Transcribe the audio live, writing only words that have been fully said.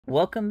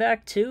Welcome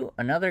back to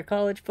another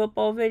college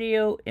football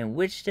video in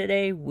which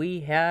today we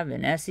have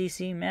an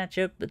SEC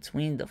matchup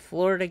between the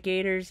Florida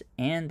Gators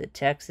and the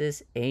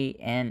Texas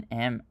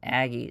A&M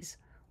Aggies.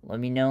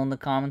 Let me know in the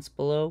comments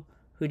below,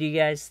 who do you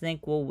guys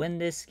think will win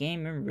this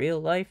game in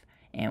real life,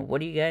 and what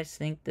do you guys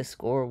think the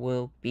score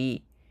will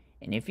be?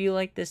 And if you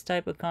like this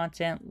type of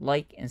content,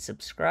 like and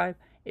subscribe.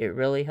 It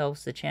really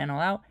helps the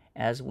channel out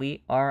as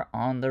we are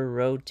on the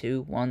road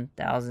to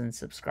 1,000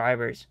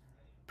 subscribers.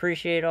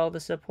 Appreciate all the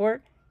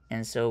support.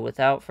 And so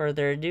without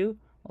further ado,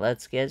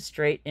 let's get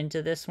straight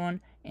into this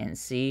one and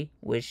see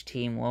which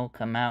team will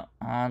come out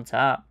on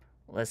top.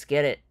 Let's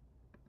get it.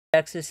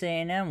 Texas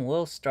A&M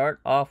will start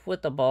off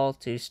with the ball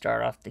to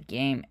start off the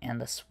game, and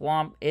the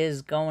swamp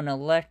is going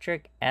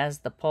electric as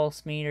the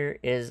pulse meter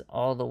is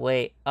all the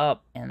way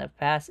up, and the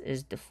pass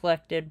is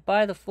deflected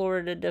by the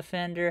Florida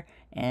defender,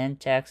 and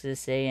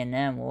Texas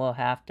A&M will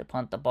have to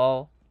punt the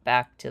ball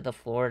back to the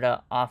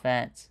Florida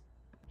offense.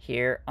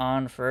 Here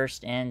on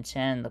 1st and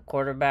 10, the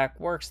quarterback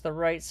works the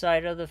right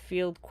side of the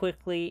field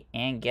quickly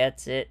and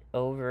gets it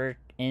over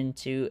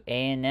into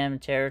A&M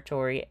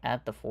territory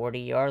at the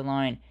 40-yard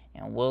line.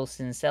 And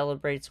Wilson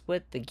celebrates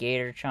with the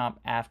Gator chomp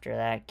after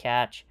that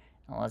catch.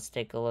 Now let's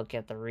take a look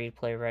at the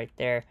replay right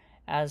there,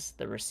 as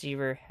the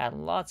receiver had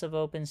lots of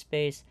open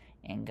space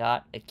and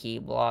got a key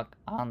block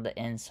on the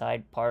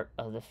inside part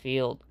of the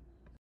field.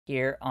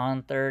 Here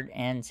on 3rd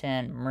and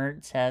 10,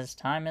 Mertz has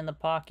time in the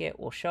pocket,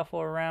 will shuffle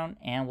around,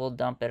 and will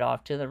dump it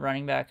off to the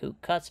running back, who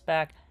cuts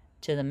back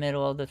to the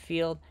middle of the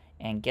field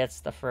and gets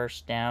the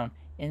first down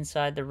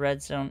inside the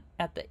red zone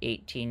at the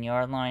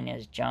 18-yard line,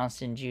 as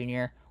Johnson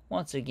Jr.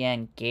 once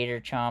again Gator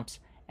chomps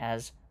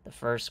as the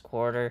first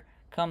quarter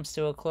comes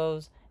to a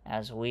close,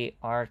 as we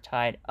are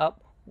tied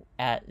up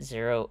at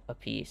 0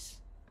 apiece.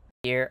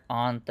 Here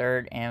on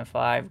 3rd and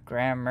 5,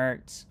 Graham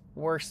Mertz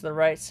works the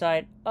right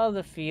side of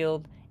the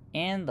field,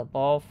 and the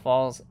ball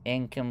falls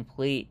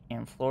incomplete,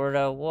 and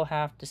Florida will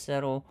have to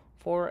settle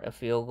for a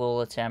field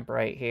goal attempt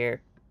right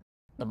here.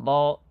 The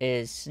ball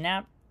is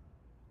snapped,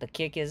 the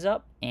kick is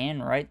up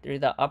and right through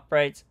the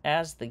uprights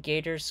as the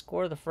Gators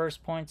score the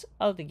first points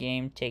of the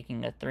game,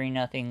 taking a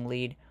 3-0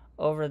 lead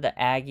over the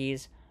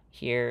Aggies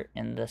here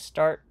in the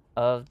start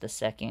of the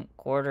second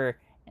quarter,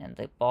 and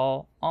the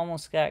ball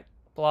almost got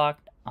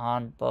blocked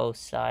on both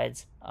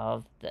sides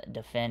of the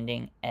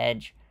defending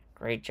edge.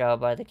 Great job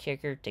by the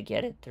kicker to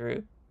get it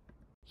through.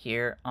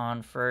 Here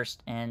on 1st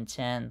and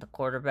 10, the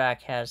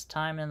quarterback has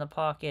time in the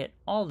pocket,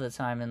 all the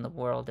time in the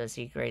world, as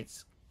he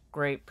creates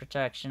great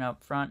protection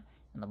up front,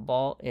 and the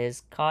ball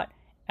is caught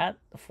at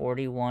the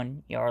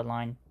 41-yard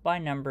line by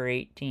number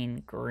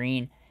 18,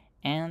 Green,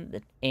 and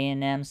the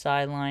A&M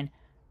sideline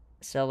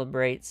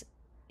celebrates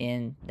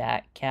in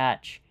that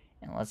catch.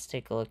 And let's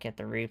take a look at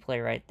the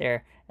replay right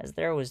there, as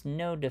there was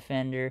no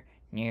defender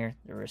near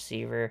the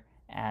receiver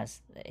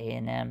as the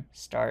A&M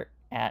start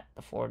at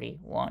the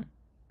 41.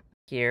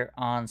 Here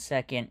on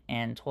 2nd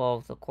and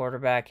 12, the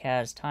quarterback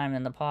has time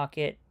in the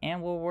pocket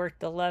and will work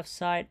the left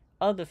side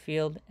of the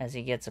field as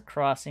he gets a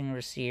crossing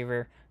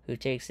receiver who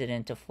takes it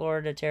into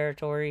Florida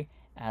territory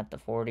at the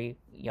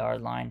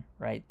 40-yard line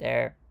right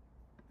there.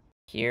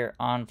 Here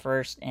on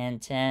 1st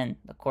and 10,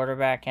 the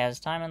quarterback has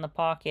time in the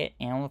pocket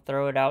and will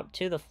throw it out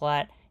to the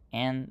flat,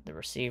 and the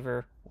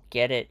receiver will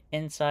get it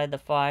inside the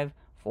 5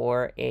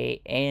 for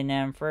a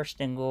A&M 1st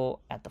and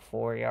goal at the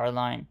 4-yard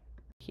line.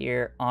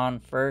 Here on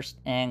 1st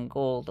and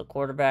goal, the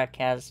quarterback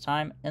has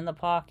time in the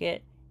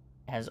pocket,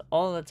 has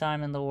all the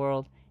time in the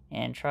world,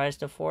 and tries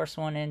to force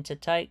one into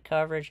tight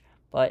coverage,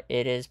 but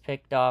it is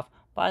picked off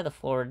by the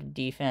Florida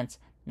defense.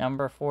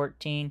 Number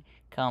 14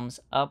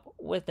 comes up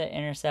with the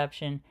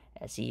interception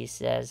as he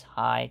says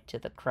hi to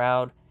the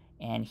crowd,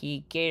 and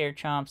he Gator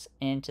chomps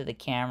into the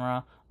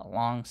camera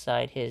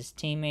alongside his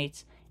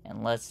teammates.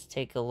 And let's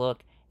take a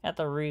look at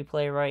the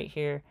replay right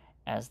here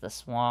as the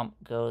swamp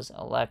goes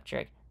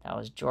electric. That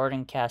was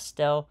Jordan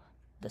Castell,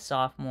 the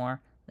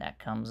sophomore, that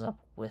comes up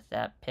with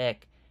that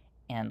pick.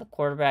 And the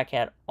quarterback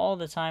had all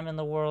the time in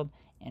the world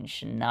and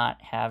should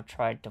not have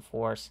tried to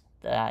force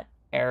that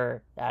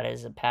error. That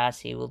is a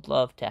pass he would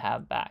love to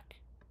have back.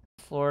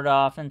 Florida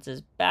offense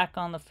is back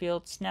on the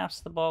field,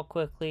 snaps the ball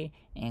quickly,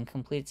 and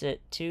completes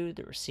it to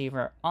the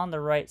receiver on the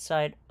right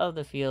side of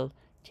the field,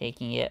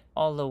 taking it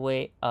all the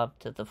way up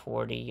to the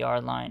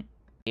 40-yard line.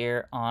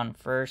 Here on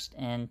 1st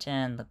and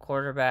 10, the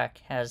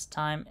quarterback has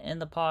time in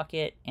the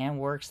pocket and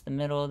works the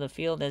middle of the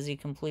field as he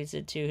completes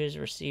it to his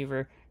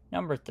receiver,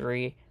 number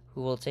 3,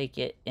 who will take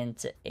it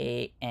into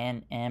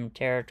A&M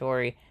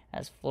territory,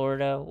 as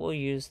Florida will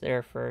use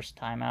their first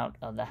timeout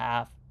of the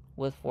half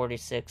with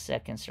 46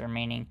 seconds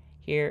remaining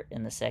here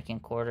in the second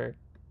quarter.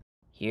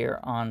 Here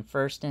on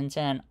 1st and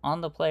 10,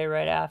 on the play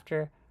right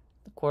after,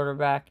 the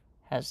quarterback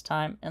has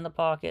time in the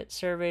pocket,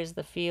 surveys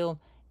the field,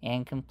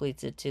 and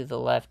completes it to the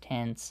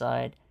left-hand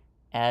side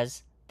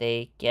as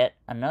they get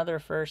another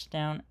first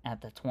down at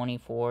the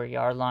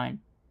 24-yard line.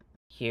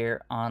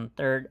 Here on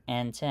 3rd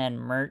and 10,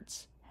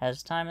 Mertz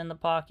has time in the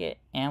pocket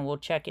and will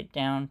check it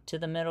down to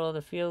the middle of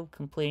the field,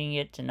 completing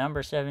it to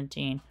number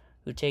 17,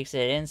 who takes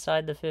it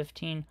inside the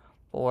 15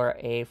 for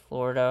a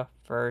Florida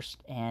 1st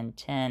and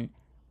 10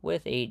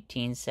 with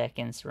 18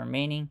 seconds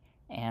remaining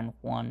and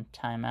 1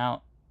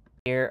 timeout.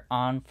 Here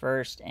on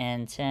 1st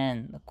and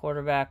 10, the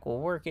quarterback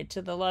will work it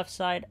to the left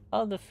side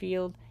of the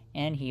field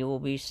and he will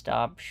be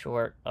stopped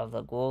short of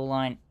the goal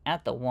line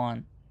at the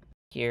 1.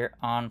 Here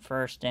on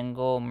 1st and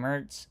goal,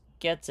 Mertz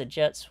gets a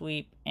jet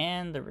sweep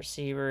and the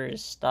receiver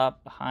is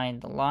stopped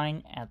behind the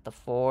line at the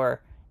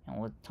 4.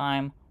 And with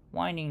time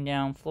winding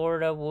down,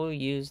 Florida will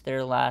use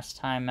their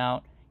last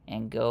timeout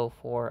and go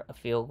for a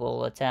field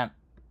goal attempt.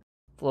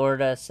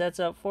 Florida sets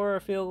up for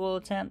a field goal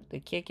attempt. The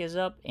kick is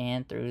up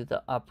and through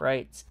the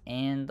uprights,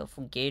 and the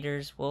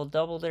Gators will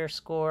double their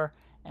score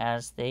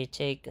as they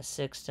take a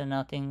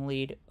 6-0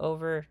 lead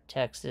over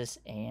Texas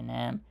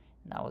A&M.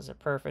 That was a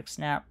perfect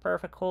snap,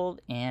 perfect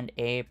hold, and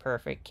a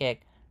perfect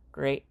kick.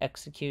 Great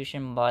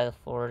execution by the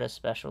Florida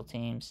special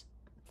teams.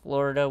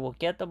 Florida will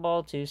get the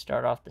ball to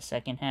start off the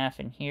second half,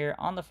 and here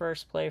on the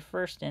first play,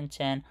 1st and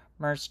 10,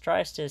 Mertz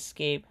tries to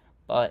escape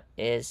but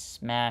is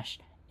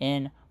smashed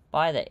in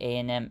by the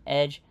A&M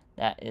edge.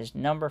 That is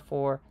number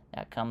 4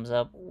 that comes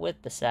up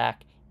with the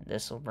sack.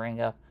 This will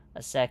bring up a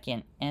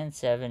 2nd and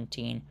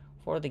 17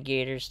 for the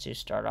Gators to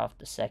start off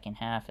the second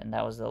half, and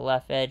that was the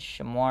left edge,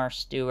 Shamar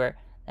Stewart,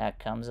 that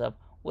comes up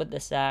with the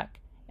sack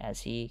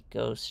as he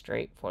goes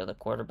straight for the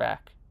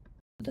quarterback.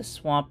 The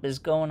Swamp is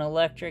going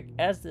electric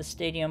as the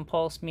stadium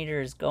pulse meter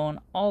is going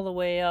all the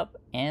way up,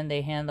 and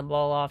they hand the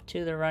ball off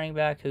to the running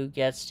back, who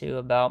gets to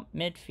about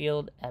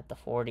midfield at the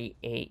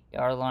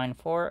 48-yard line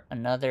for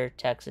another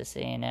Texas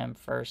A&M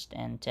 1st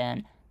and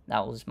 10.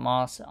 That was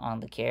Moss on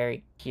the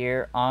carry.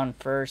 Here on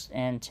 1st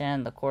and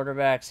 10, the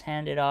quarterbacks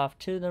hand it off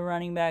to the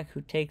running back,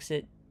 who takes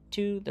it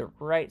to the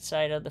right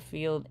side of the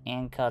field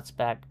and cuts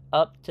back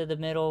up to the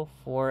middle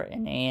for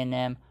an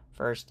A&M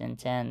 1st and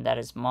 10. That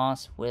is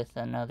Moss with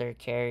another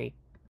carry.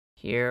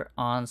 Here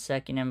on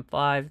 2nd and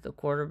 5, the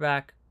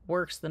quarterback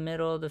works the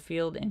middle of the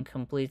field and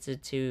completes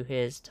it to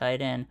his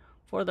tight end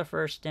for the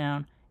first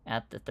down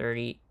at the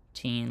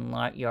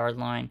 13-yard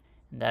line.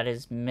 And that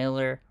is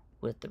Miller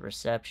with the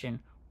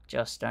reception.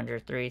 Just under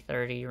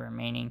 3:30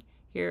 remaining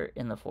here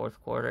in the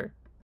fourth quarter.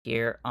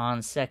 Here on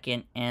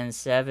 2nd and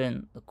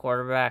 7, the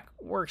quarterback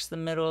works the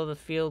middle of the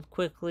field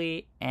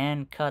quickly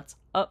and cuts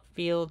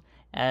upfield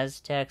as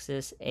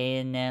Texas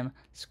A&M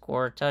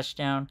score a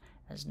touchdown,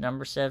 as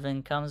number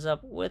 7 comes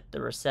up with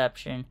the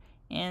reception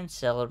and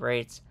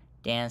celebrates,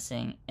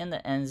 dancing in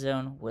the end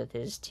zone with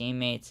his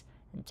teammates.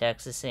 And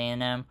Texas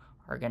A&M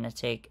are going to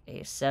take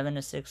a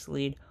 7-6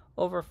 lead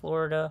over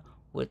Florida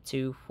with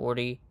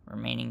 2:40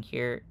 remaining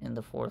here in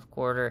the fourth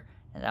quarter.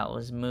 And that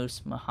was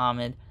Moose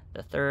Muhammad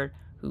III,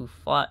 who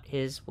fought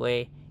his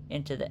way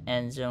into the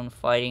end zone,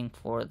 fighting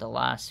for the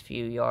last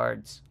few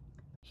yards.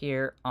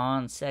 Here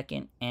on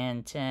 2nd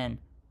and 10,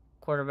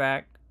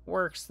 quarterback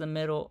works the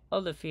middle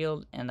of the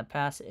field, and the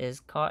pass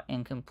is caught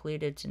and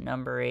completed to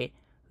number 8,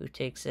 who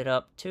takes it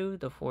up to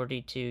the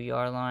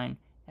 42-yard line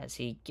as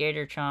he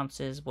gator chomps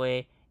his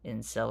way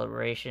in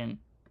celebration.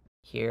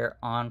 Here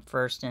on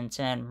 1st and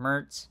 10,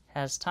 Mertz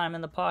has time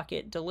in the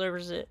pocket,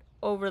 delivers it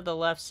over the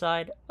left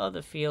side of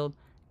the field,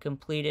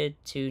 completed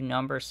to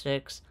number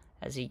 6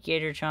 as he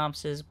gator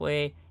chomps his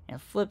way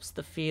and flips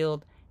the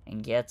field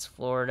and gets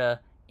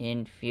Florida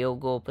in field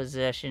goal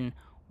possession,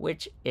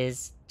 which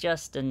is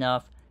just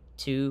enough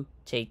to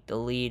take the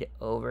lead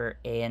over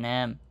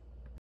A&M.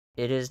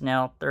 It is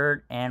now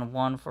 3rd and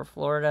 1 for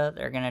Florida.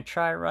 They're going to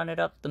try run it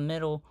up the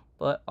middle,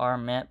 but are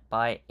met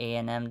by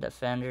A&M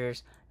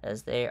defenders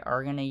as they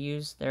are going to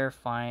use their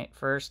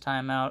first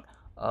timeout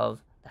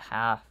of the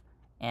half.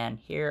 And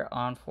here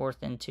on 4th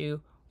and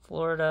 2,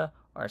 Florida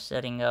are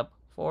setting up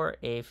for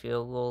a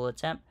field goal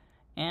attempt,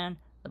 and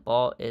the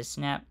ball is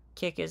snapped,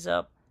 kick is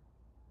up,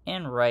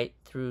 and right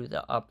through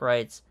the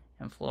uprights,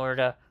 and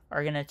Florida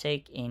are going to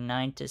take a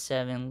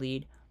 9-7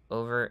 lead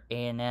over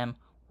A&M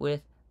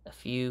with a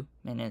few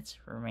minutes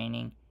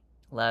remaining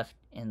left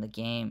in the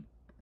game.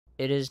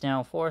 It is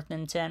now 4th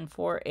and 10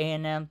 for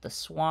A&M. The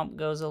Swamp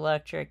goes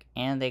electric,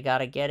 and they got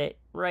to get it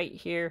right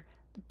here.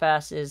 The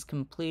pass is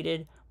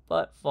completed,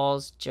 but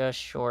falls just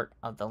short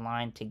of the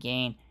line to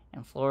gain,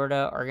 and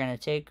Florida are going to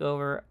take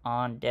over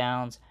on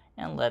downs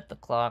and let the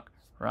clock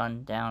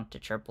run down to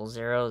triple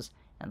zeros,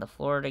 and the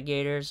Florida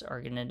Gators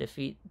are going to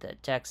defeat the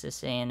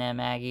Texas A&M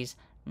Aggies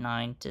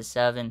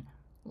 9-7.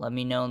 Let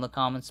me know in the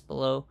comments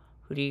below,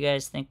 who do you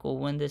guys think will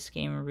win this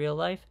game in real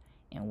life,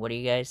 and what do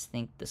you guys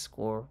think the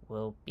score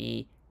will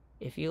be?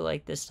 If you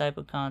like this type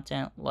of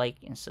content, like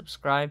and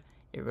subscribe.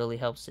 It really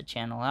helps the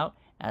channel out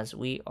as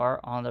we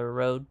are on the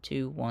road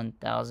to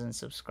 1,000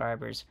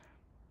 subscribers.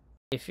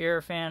 If you're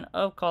a fan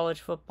of college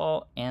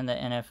football and the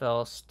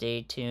NFL,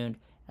 stay tuned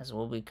as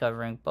we'll be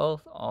covering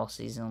both all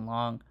season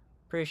long.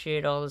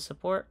 Appreciate all the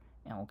support,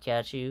 and we'll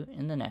catch you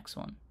in the next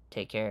one.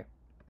 Take care.